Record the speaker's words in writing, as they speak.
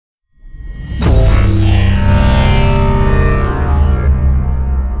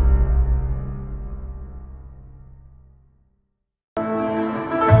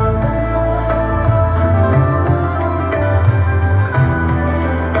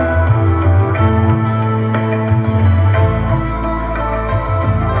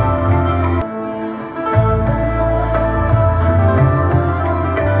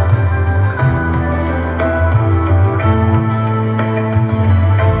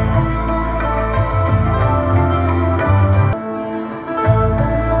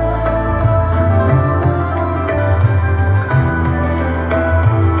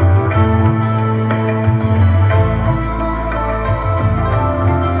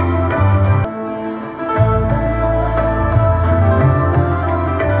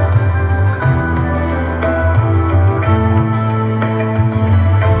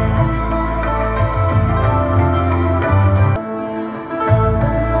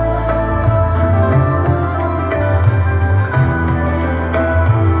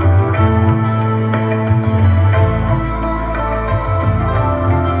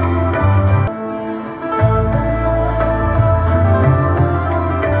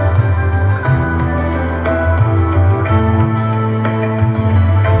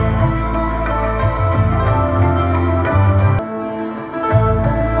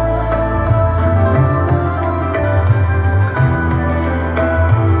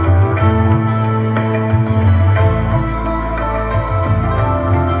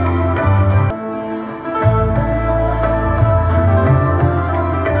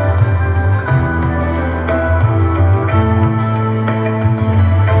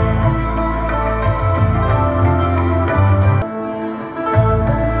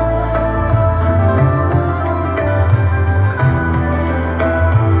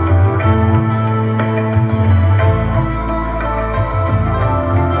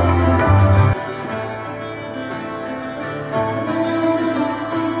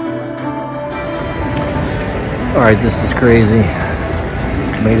Alright, this is crazy.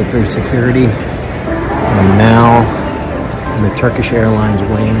 Made it through security. And I'm now in the Turkish Airlines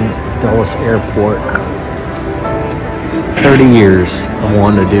wing at Dulles Airport. 30 years I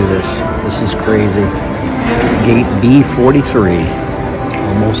wanted to do this. This is crazy. Gate B43.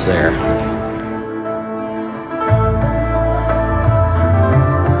 Almost there.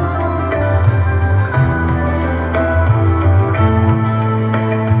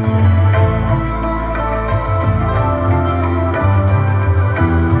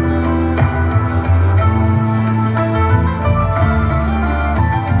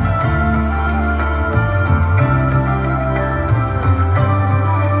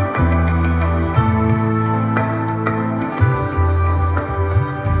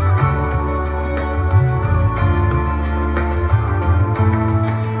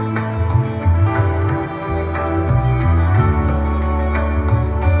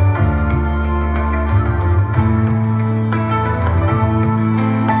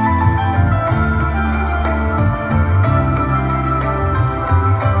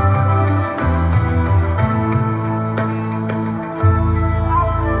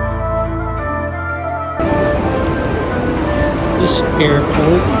 This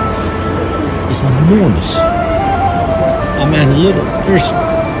airport is enormous. I mean, literally, there's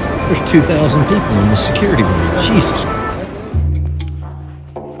 2,000 people in the security room. Jesus.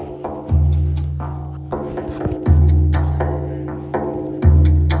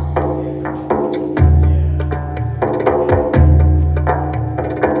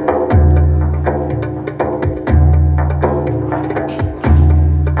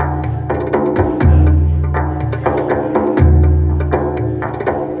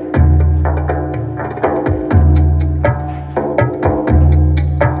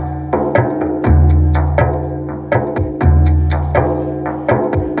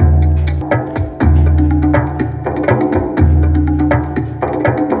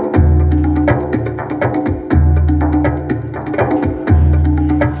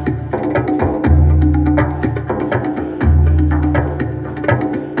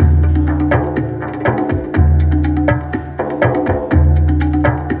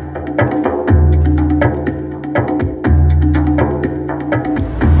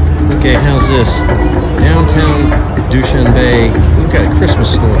 Okay, how's this? Downtown Dushanbe. We've got a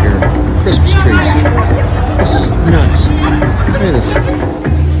Christmas store here. Christmas trees. This is nuts. Look at this.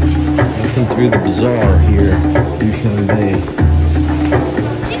 Walking through the bazaar here, Dushanbe.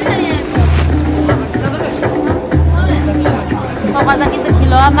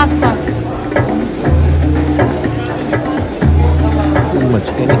 Pretty much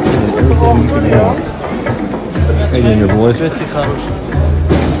anything and everything you can have. Hey, in your boy.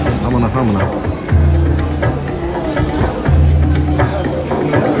 Hamana.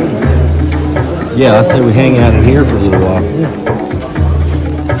 Yeah, I say we hang out in here for a little while.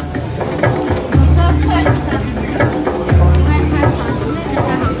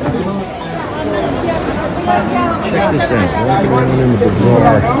 Check this out, walking around in the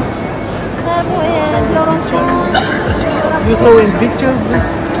bazaar. You saw in pictures this?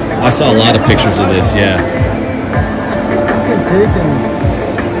 I saw a lot of pictures of this, yeah. You can take and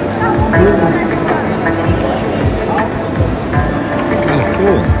kind of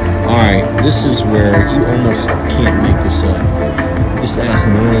cool. Alright, this is where you almost can't make this up. Just ask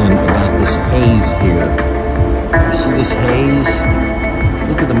Nolan about this haze here. You see this haze?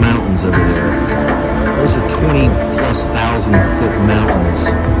 Look at the mountains over there. Those are 20,000+ foot mountains.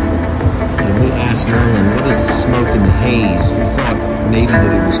 And we asked Nolan, what is the smoke in the haze? We thought maybe that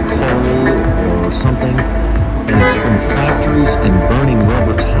it was coal or something. And it's from factories and burning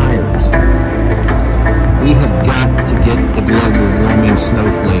rubber tires. We have got to get the global warming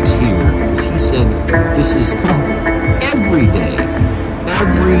snowflakes here. Because he said this is every day.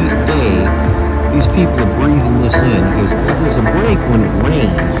 Every day, these people are breathing this in. He goes, well, there's a break when it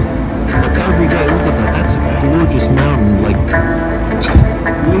rains. But every day, look at that. That's a gorgeous mountain, like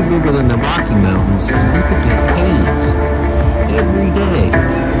way bigger than the Rocky Mountains. And look at the haze. Every day.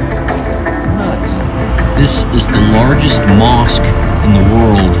 Nuts. This is the largest mosque in the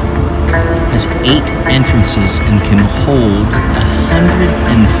world. It has 8 entrances and can hold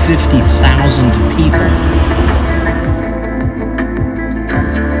 150,000 people.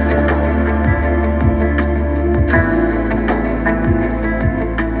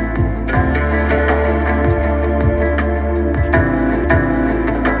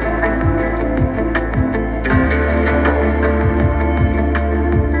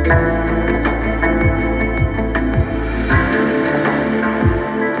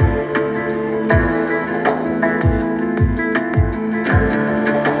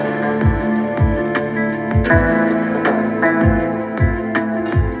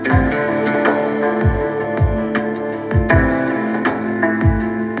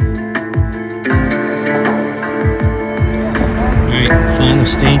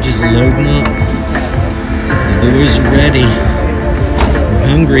 Final stages of loading up. The boys are ready. We're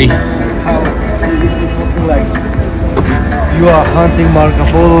hungry. You are hunting Marco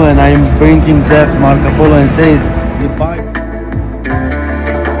Polo and I am bringing that Marco Polo and says goodbye.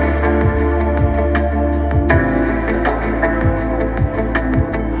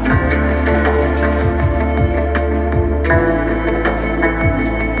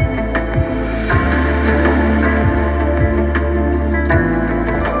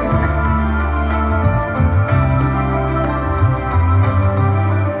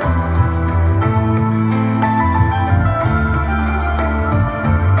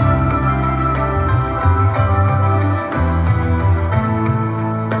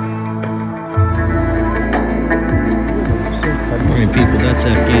 People, that's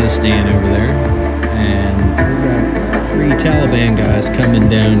Afghanistan over there, and we got 3 Taliban guys coming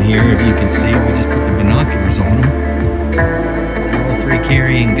down here. If you can see, we just put the binoculars on them. All 3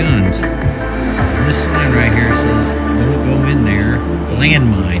 carrying guns. And this sign right here says, "Don't go in there,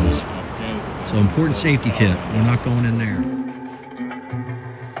 landmines." So important safety tip, we're not going in there.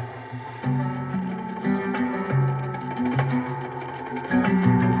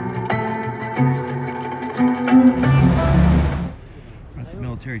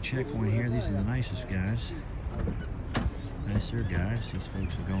 Military checkpoint here. These are the nicest guys. Nicer guys. These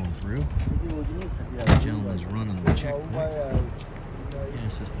folks are going through. This gentleman's running the checkpoint. He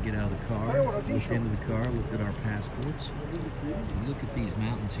asked us to get out of the car. Looked into the car, looked at our passports. Look at these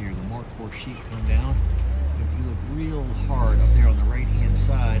mountains here. The Polo Sheep come down. If you look real hard up there on the right hand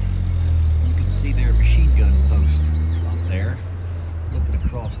side, you can see their machine gun post up there looking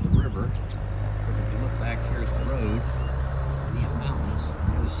across the river. Because if you look back here at the road, these mountains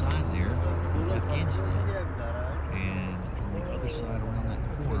on the other side there is Afghanistan, and on the other side around that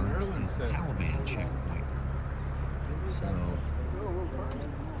corner is the Taliban checkpoint. So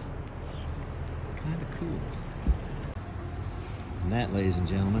kind of cool. And that, ladies and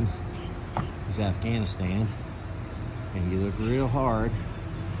gentlemen, is Afghanistan. And you look real hard,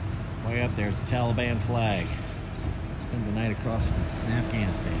 way up there is the Taliban flag. Spend the night across from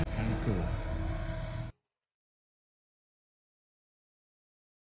Afghanistan. Kind of cool.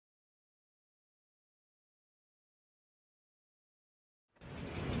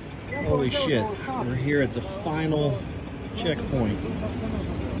 Holy shit, we're here at the final checkpoint.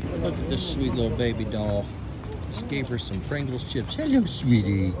 Look at this sweet little baby doll. Just gave her some Pringles chips. Hello,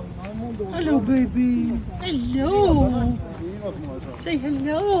 sweetie. Hello, baby. Hello. Say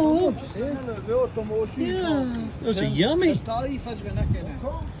hello. Yeah, those are yummy.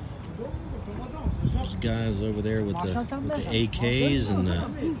 There's guys over there with the AKs and the...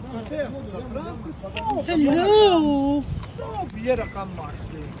 Hello.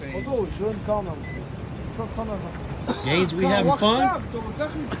 Gaines, we having fun?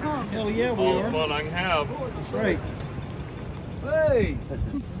 Hell yeah, we are. Fun I can have. That's right. Hey.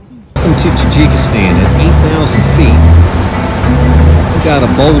 Welcome to Tajikistan at 8,000 feet. We got a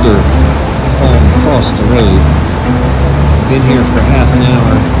boulder falling across the road. Been here for half an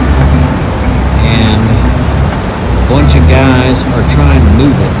hour, and a bunch of guys are trying to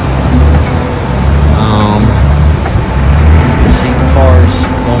move it. See cars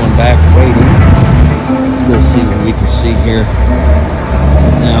going back waiting. Let's go see what we can see here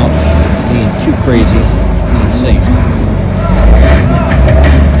without being too crazy and unsafe.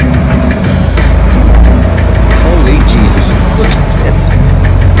 Holy Jesus, look at this.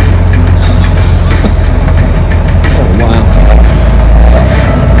 Oh wow.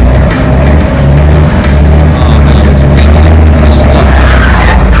 Oh no, it's amazing.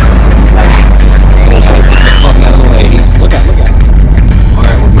 Look out.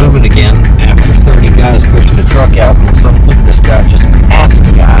 Alright, we're moving again after 30 guys pushing the truck out. And look at this guy just passed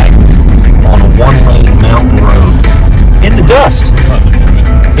the guy on a 1-lane mountain road. In the dust.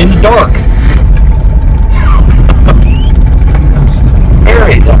 In the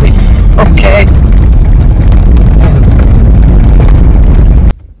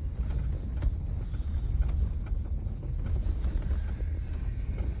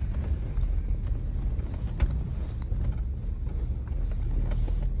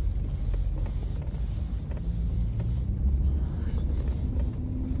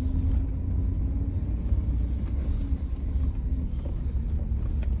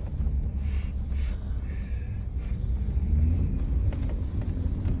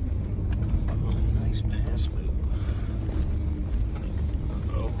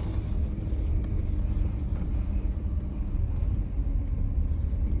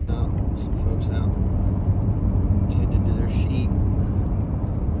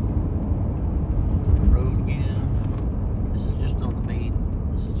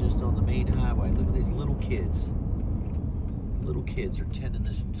kids. Little kids are tending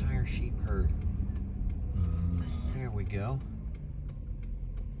this entire sheep herd. There we go.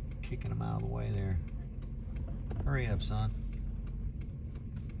 Kicking them out of the way there. Hurry up, son.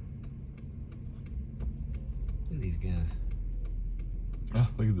 Look at these guys. Oh,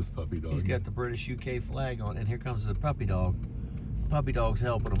 look at this puppy dog. He's got the British UK flag on, and here comes the puppy dog. Puppy dog's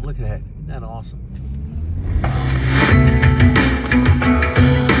helping him. Look at that. Isn't that awesome?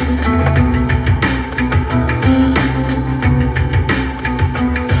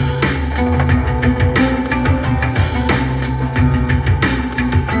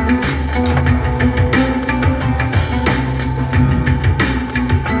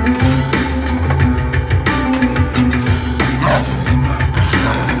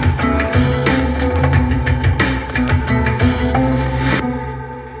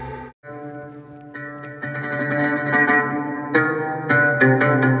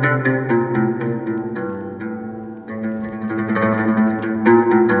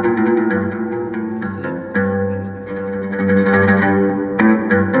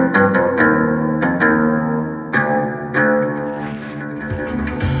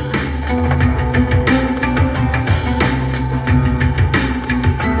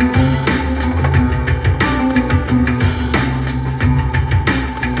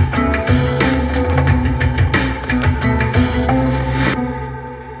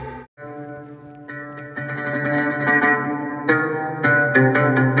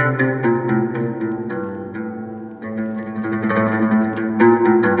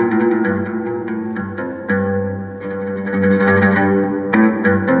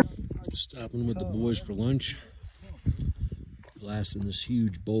 Stopping with the boys for lunch. Blasting this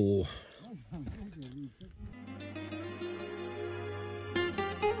huge bowl.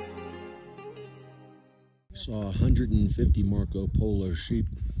 Saw 150 Marco Polo sheep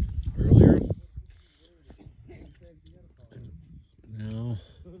earlier. And now,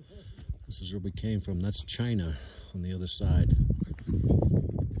 this is where we came from. That's China on the other side.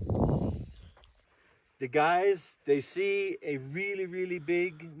 The guys, they see a really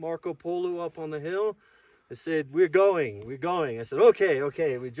big Marco Polo up on the hill. They said, we're going. I said,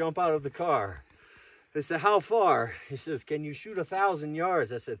 okay. We jump out of the car. They said, how far? He says, can you shoot 1,000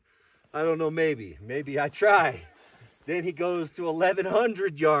 yards? I said, I don't know, maybe I try. Then he goes to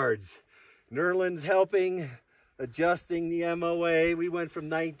 1,100 yards. Nerland's helping, adjusting the MOA. We went from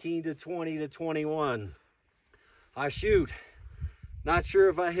 19 to 20 to 21. I shoot. Not sure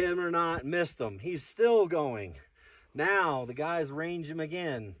if I hit him or not, missed him. He's still going. Now the guys range him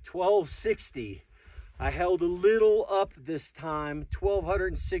again, 1260. I held a little up this time,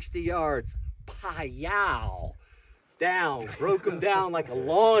 1,260 yards. Pow! Down, broke him down like a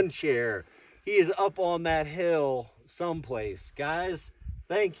lawn chair. He is up on that hill someplace. Guys,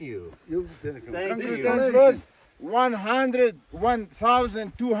 thank you. Thank you.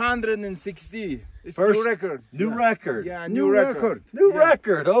 1,260. It's First new record. New record. Yeah, new record. New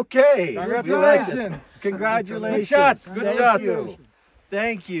record. Okay. Congratulations. Congratulations. Good shot. Good Thank shot. you.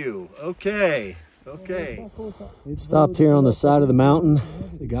 Thank you. Okay. Stopped here on the side of the mountain.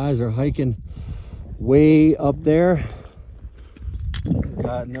 The guys are hiking way up there. We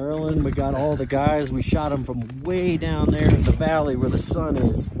got Nerland. We got all the guys. We shot them from way down there in the valley where the sun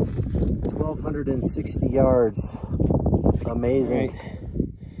is. 1,260 yards. Amazing.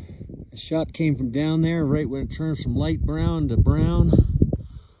 The shot came from down there, right when it turns from light brown to brown,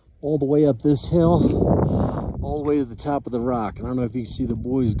 all the way up this hill, all the way to the top of the rock. And I don't know if you can see the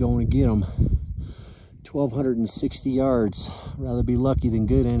boys going to get them. 1,260 yards. Rather be lucky than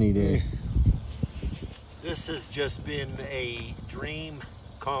good any day. This has just been a dream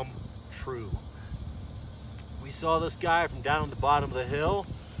come true. We saw this guy from down at the bottom of the hill.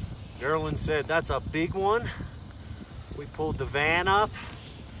 Nerland said, that's a big one. We pulled the van up.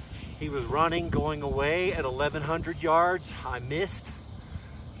 He was running, going away at 1,100 yards. I missed.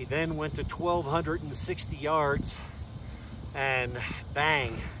 He then went to 1,260 yards and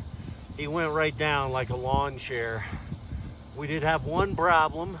bang, he went right down like a lawn chair. We did have one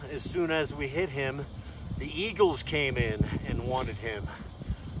problem. As soon as we hit him, the eagles came in and wanted him.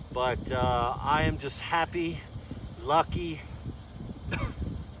 But I am just happy, lucky,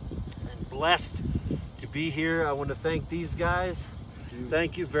 and blessed to be here. I want to thank these guys.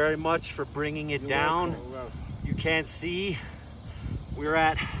 Thank you very much for bringing it down. You can't see. We're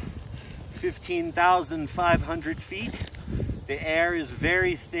at 15,500 feet. The air is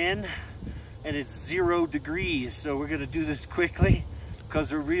very thin and it's 0 degrees. So we're gonna do this quickly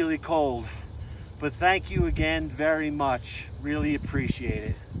because we're really cold. But thank you again very much. Really appreciate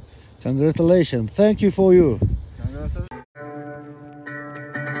it. Congratulations. Thank you for you. Congratulations.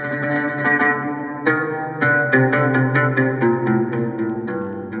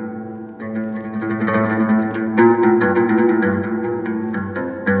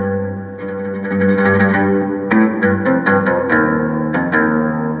 What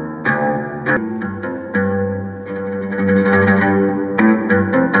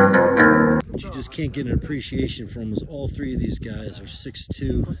you just can't get an appreciation from is all three of these guys are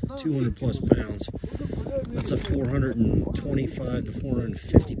 6'2", 200 plus pounds. That's a 425 to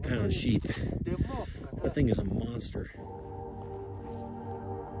 450 pound sheep. That thing is a monster.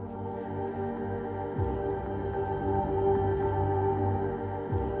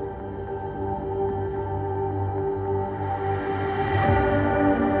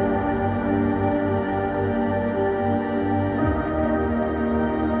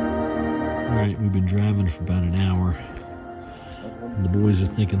 Alright, we've been driving for about an hour. And the boys are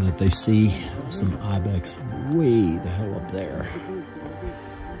thinking that they see some Ibex way the hell up there.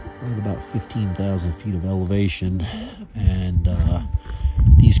 We're at about 15,000 feet of elevation, and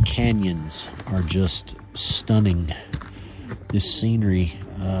these canyons are just stunning. This scenery,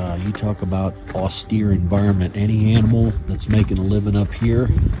 you talk about austere environment. Any animal that's making a living up here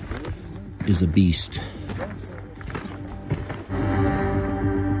is a beast.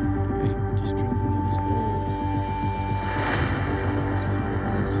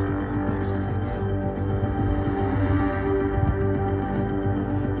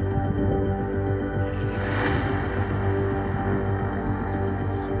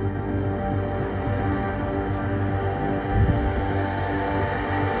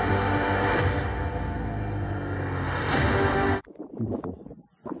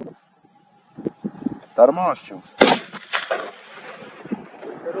 Tarmaściu.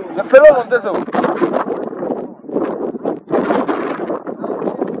 Na peroną dezą.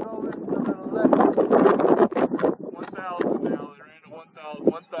 1,000 now. They're into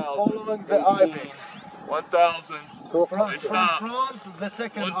 1,000. Following the Ibex. 1,000. Go from stop. front, the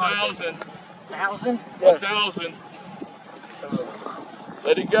second 1,000. 1,000? 1,000.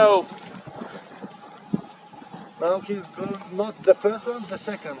 Let it go. Now he's going, not the first one, the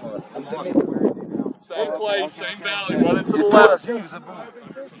second one. And Where is he now? Same place, same valley, running to the left.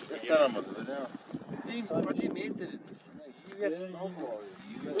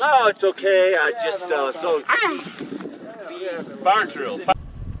 No, it's okay. I just so. Fire drill.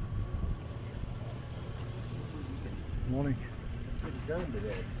 Morning. Let's get it done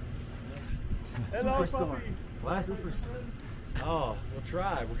today. Superstorm. What? Superstorm. Oh, we'll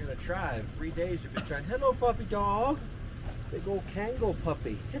try. We're gonna try. 3 days we've been trying. Hello, puppy dog. Big old Kango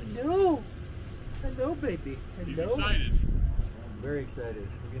puppy. Hello. Hello, baby. He's Hello. excited. I'm very excited.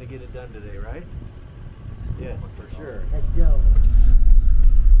 We're gonna get it done today, right? Yes, for sure. Hello.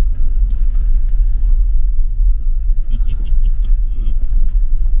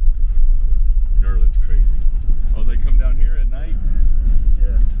 Nerland's crazy. Oh, they come down here at night?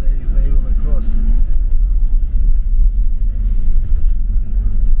 Yeah, they will cross.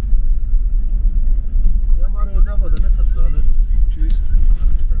 Tschüss.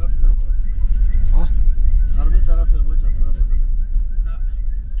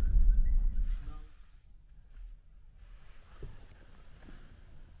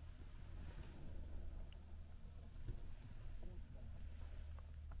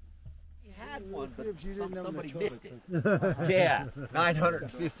 One, but somebody missed it. Yeah,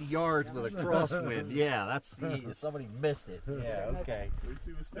 950 yards with a crosswind. Yeah, that's somebody missed it. Yeah, okay. At least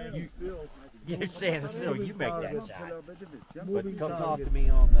he was standing still. You're standing still. You make that shot. But come talk target. to me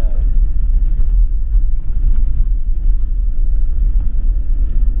on the.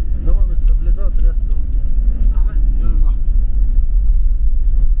 No mamy stabilizator resto.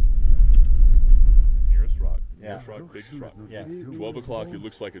 Nearest rock. Yeah. Nearest rock, biggest rock. Yeah. 12 o'clock, it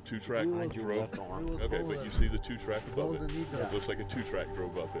looks like a two-track drove. Okay, but you see the two-track above it. It looks like a two-track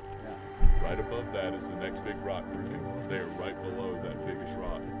drove up it. Right above that is the next big rock grouping. There, right below that biggest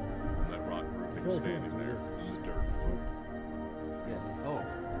rock. And that rock grouping standing there is dirt. Yes. Oh.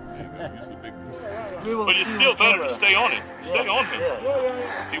 Use the big But it's still better to stay on him. Stay on him.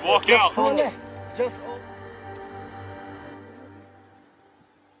 He walked out. Just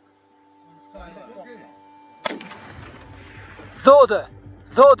Zode!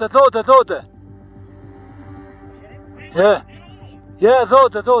 Yeah. Yeah,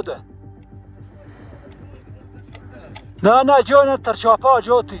 zode. No, join at Tarshapa,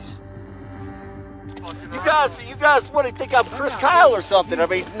 Jotis. You guys, what do you think? I'm Chris Kyle or something? I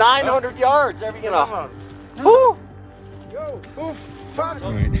mean, 900 yards. Every, you know. Woo! All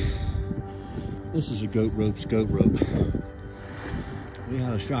right, this is a goat rope. We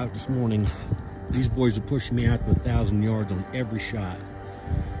had a shot this morning. These boys are pushing me out to 1,000 yards on every shot.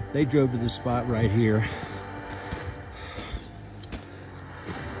 They drove to this spot right here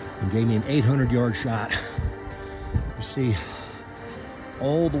and gave me an 800-yard shot. You see,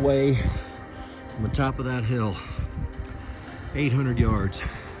 all the way from the top of that hill, 800 yards.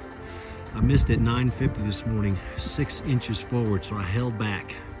 I missed it 950 this morning, 6 inches forward, so I held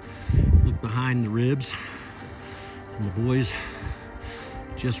back. Looked behind the ribs, and the boys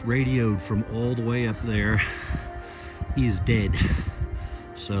just radioed from all the way up there. He is dead.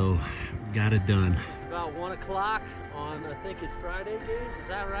 So, got it done. It's about 1 o'clock on, I think it's Friday, James, is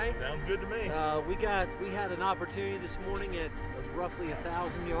that right? Sounds good to me. We had an opportunity this morning at roughly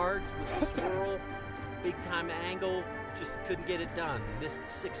 1,000 yards with a swirl, big time angle, just couldn't get it done. Missed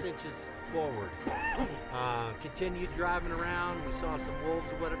 6 inches forward. Continued driving around, we saw some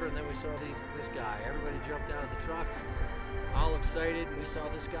wolves or whatever, and then we saw this guy. Everybody jumped out of the truck, all excited, and we saw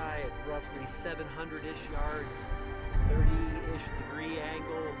this guy at roughly 700-ish yards, 30-ish degree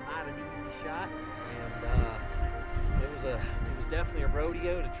angle, not an easy shot, and it was definitely a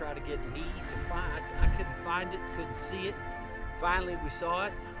rodeo to try to get me to find. I couldn't find it, couldn't see it. Finally, we saw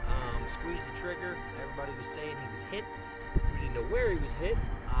it, squeezed the trigger. Everybody was saying he was hit. We didn't know where he was hit.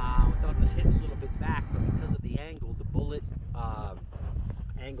 We thought it was hit a little bit back, but because of the angle, the bullet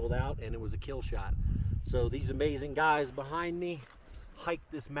angled out, and it was a kill shot. So these amazing guys behind me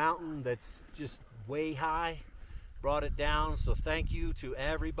hiked this mountain that's just way high, brought it down. So thank you to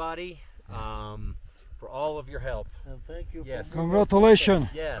everybody for all of your help. And thank you. Yes. Congratulations.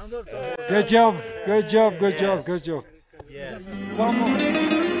 Yes. Good job. Good job. Good job. Good job. Yes. One more.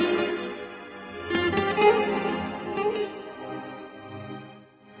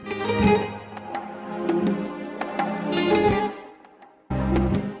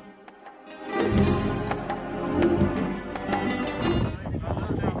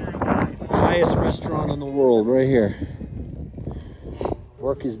 Highest restaurant in the world, right here.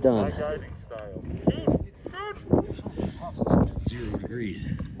 Work is done. Diving style. 0 degrees.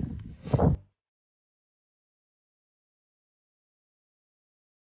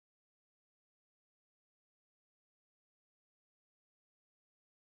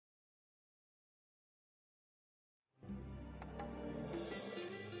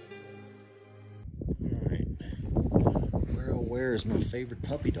 Where is my favorite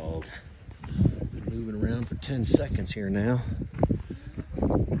puppy dog? Been moving around for 10 seconds here now.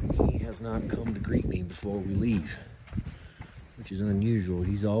 He has not come to greet me before we leave, which is unusual.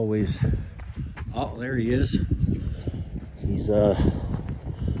 He's always, oh, there he is. He's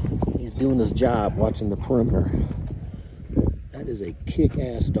doing his job, watching the perimeter. That is a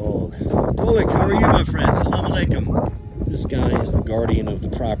kick-ass dog. Tolik, how are you, my friend? Salam alaikum. This guy is the guardian of the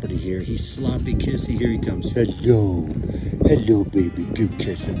property here. He's sloppy kissy. Here he comes. Hello. Hello, baby. Good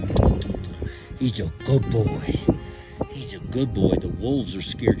kissing. He's a good boy. He's a good boy. The wolves are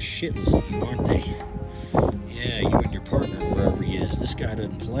scared shitless of you, aren't they? Yeah, you and your partner, wherever he is. This guy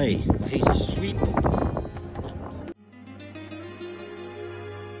doesn't play. He's a sweet boy.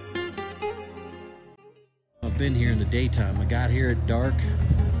 I've been here in the daytime. I got here at dark.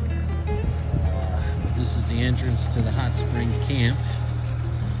 This is the entrance to the hot spring camp.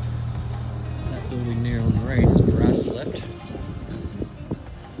 That building there on the right is where I slept.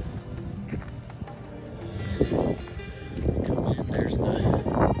 Come in, there's the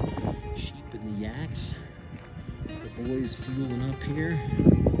sheep and the yaks. The boys fueling up here.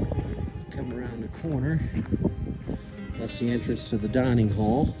 Come around the corner. That's the entrance to the dining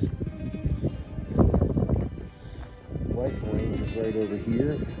hall. Rifle range is right over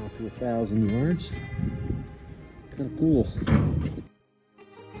here, out to 1,000 yards. Kind of cool.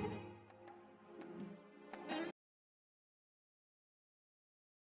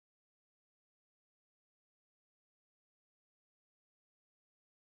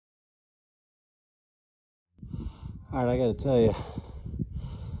 All right, I got to tell you,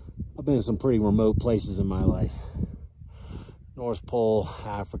 I've been in some pretty remote places in my life. North Pole,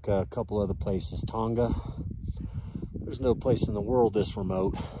 Africa, a couple other places, Tonga. There's no place in the world this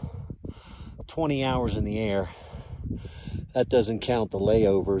remote. 20 hours in the air. That doesn't count the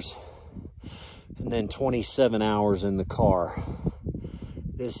layovers. And then 27 hours in the car.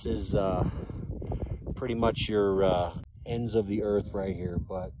 This is pretty much your ends of the earth right here,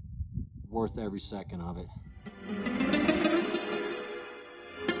 but worth every second of it.